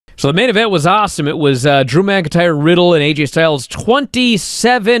So the main event was awesome. It was Drew McIntyre, Riddle, and AJ Styles'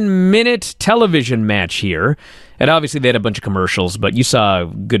 27-minute television match here. And obviously they had a bunch of commercials, but you saw a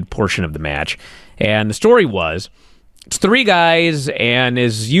good portion of the match. And the story was, it's three guys, and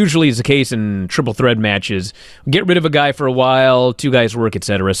as usually is the case in triple threat matches, get rid of a guy for a while, two guys work,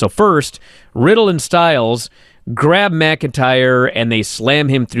 etc. So first, Riddle and Styles grab McIntyre, and they slam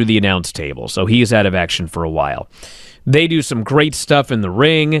him through the announce table. So he's out of action for a while. They do some great stuff in the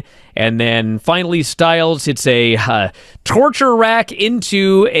ring, and then finally Styles hits a torture rack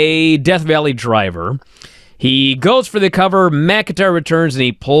into a Death Valley driver. He goes for the cover, McIntyre returns, and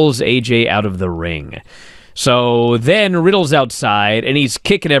he pulls AJ out of the ring. So then Riddle's outside, and he's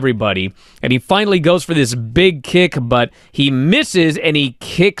kicking everybody, and he finally goes for this big kick, but he misses, and he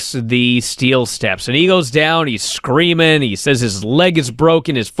kicks the steel steps. And he goes down, he's screaming, he says his leg is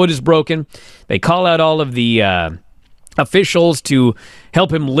broken, his foot is broken. They call out all of the officials to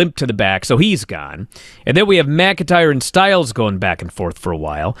help him limp to the back, so he's gone. And then we have McIntyre and Styles going back and forth for a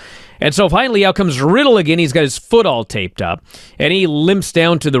while. And so finally out comes Riddle again. He's got his foot all taped up, and he limps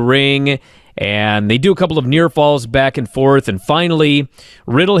down to the ring, and they do a couple of near falls back and forth, and finally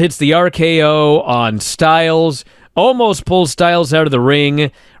Riddle hits the RKO on Styles, almost pulls Styles out of the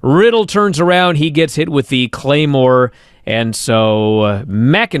ring. Riddle turns around, he gets hit with the Claymore, and so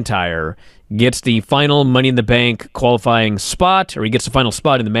McIntyre gets the final Money in the Bank qualifying spot, or he gets the final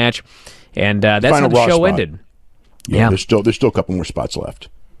spot in the match, and that's how the show ended. Yeah, there's still a couple more spots left.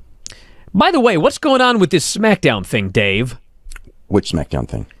 By the way, what's going on with this SmackDown thing, Dave? Which SmackDown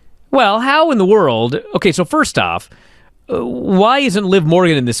thing? Well, how in the world... Okay, so first off, why isn't Liv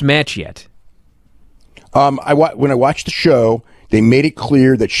Morgan in this match yet? When I watched the show, they made it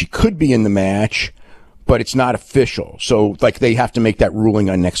clear that she could be in the match, but it's not official. So, like, they have to make that ruling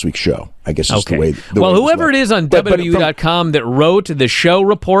on next week's show, I guess is the way. Well, whoever it is on WWE.com that wrote the show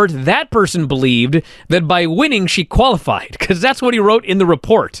report, that person believed that by winning she qualified, because that's what he wrote in the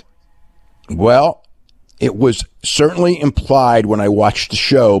report. Well, it was certainly implied when I watched the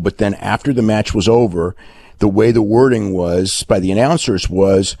show, but then after the match was over, the way the wording was by the announcers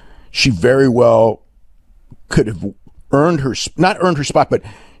was she very well could have not earned her spot, but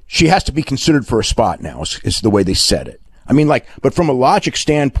she has to be considered for a spot now, is the way they said it. I mean, but from a logic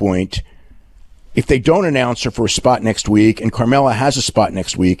standpoint, if they don't announce her for a spot next week and Carmella has a spot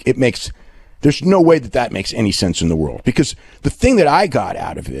next week, there's no way that makes any sense in the world. Because the thing that I got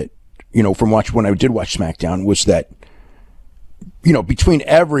out of it, from when I did watch SmackDown, was that, between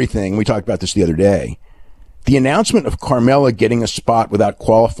everything, we talked about this the other day, the announcement of Carmella getting a spot without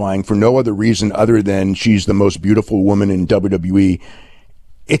qualifying for no other reason other than she's the most beautiful woman in WWE,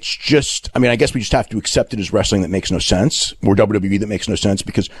 it's just, I guess we just have to accept it as wrestling that makes no sense, or WWE that makes no sense,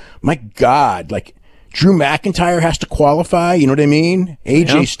 because, my God, Drew McIntyre has to qualify, you know what I mean?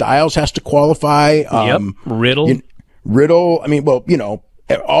 AJ Styles has to qualify. Riddle.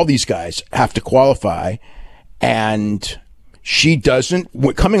 All these guys have to qualify, and she doesn't,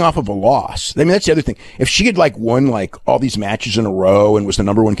 coming off of a loss. That's the other thing. If she had won all these matches in a row and was the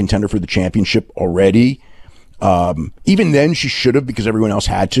number one contender for the championship already, even then she should have, because everyone else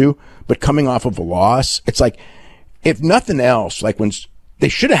had to. But coming off of a loss, it's if nothing else, when they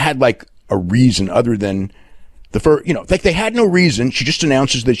should have had a reason other than the first, they had no reason. She just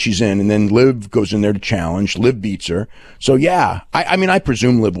announces that she's in, and then Liv goes in there to challenge. Liv beats her. So yeah, I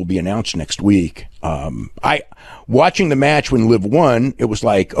presume Liv will be announced next week. Watching the match when Liv won, it was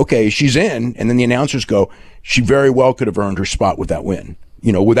okay, she's in, and then the announcers go, she very well could have earned her spot with that win,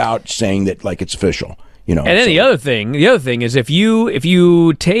 without saying that it's official. And then the other thing is if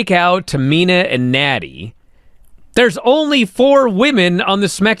you take out Tamina and Natty, there's only 4 women on the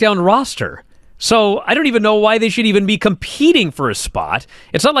SmackDown roster. So I don't even know why they should even be competing for a spot.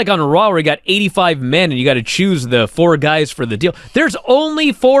 It's not like on Raw where you got 85 men and you got to choose the 4 guys for the deal. There's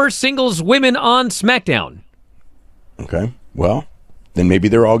only 4 singles women on SmackDown. Okay, well, then maybe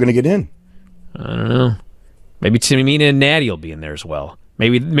they're all going to get in. I don't know. Maybe Tamina and Natty will be in there as well.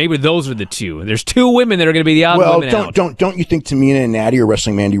 Maybe those are the 2. There's 2 women that are going to be the odd women out. Don't you think Tamina and Natty are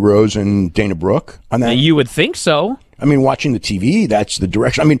wrestling Mandy Rose and Dana Brooke on that? You would think so. Watching the TV, that's the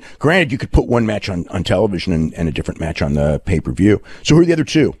direction. Granted, you could put one match on television and a different match on the pay-per-view. So who are the other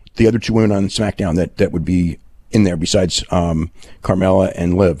 2? The other 2 women on SmackDown that would be in there besides Carmella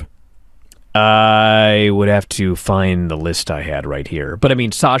and Liv? I would have to find the list I had right here. But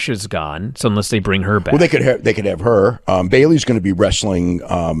Sasha's gone, so unless they bring her back. Well, they could have her. Bayley's going to be wrestling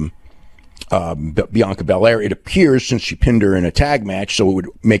Bianca Belair, it appears, since she pinned her in a tag match, so it would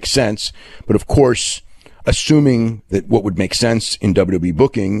make sense. But of course, assuming that what would make sense in WWE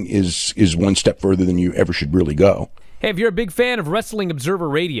booking is one step further than you ever should really go. Hey, if you're a big fan of Wrestling Observer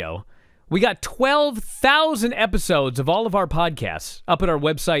Radio, we got 12,000 episodes of all of our podcasts up at our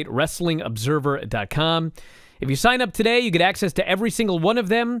website, WrestlingObserver.com. If you sign up today, you get access to every single one of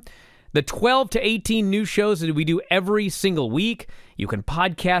them. The 12 to 18 new shows that we do every single week. You can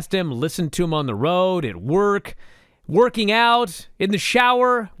podcast them, listen to them on the road, at work, working out, in the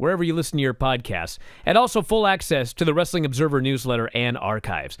shower, wherever you listen to your podcasts. And also full access to the Wrestling Observer newsletter and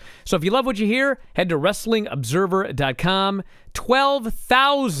archives. So if you love what you hear, head to WrestlingObserver.com.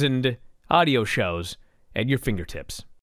 12,000 audio shows at your fingertips.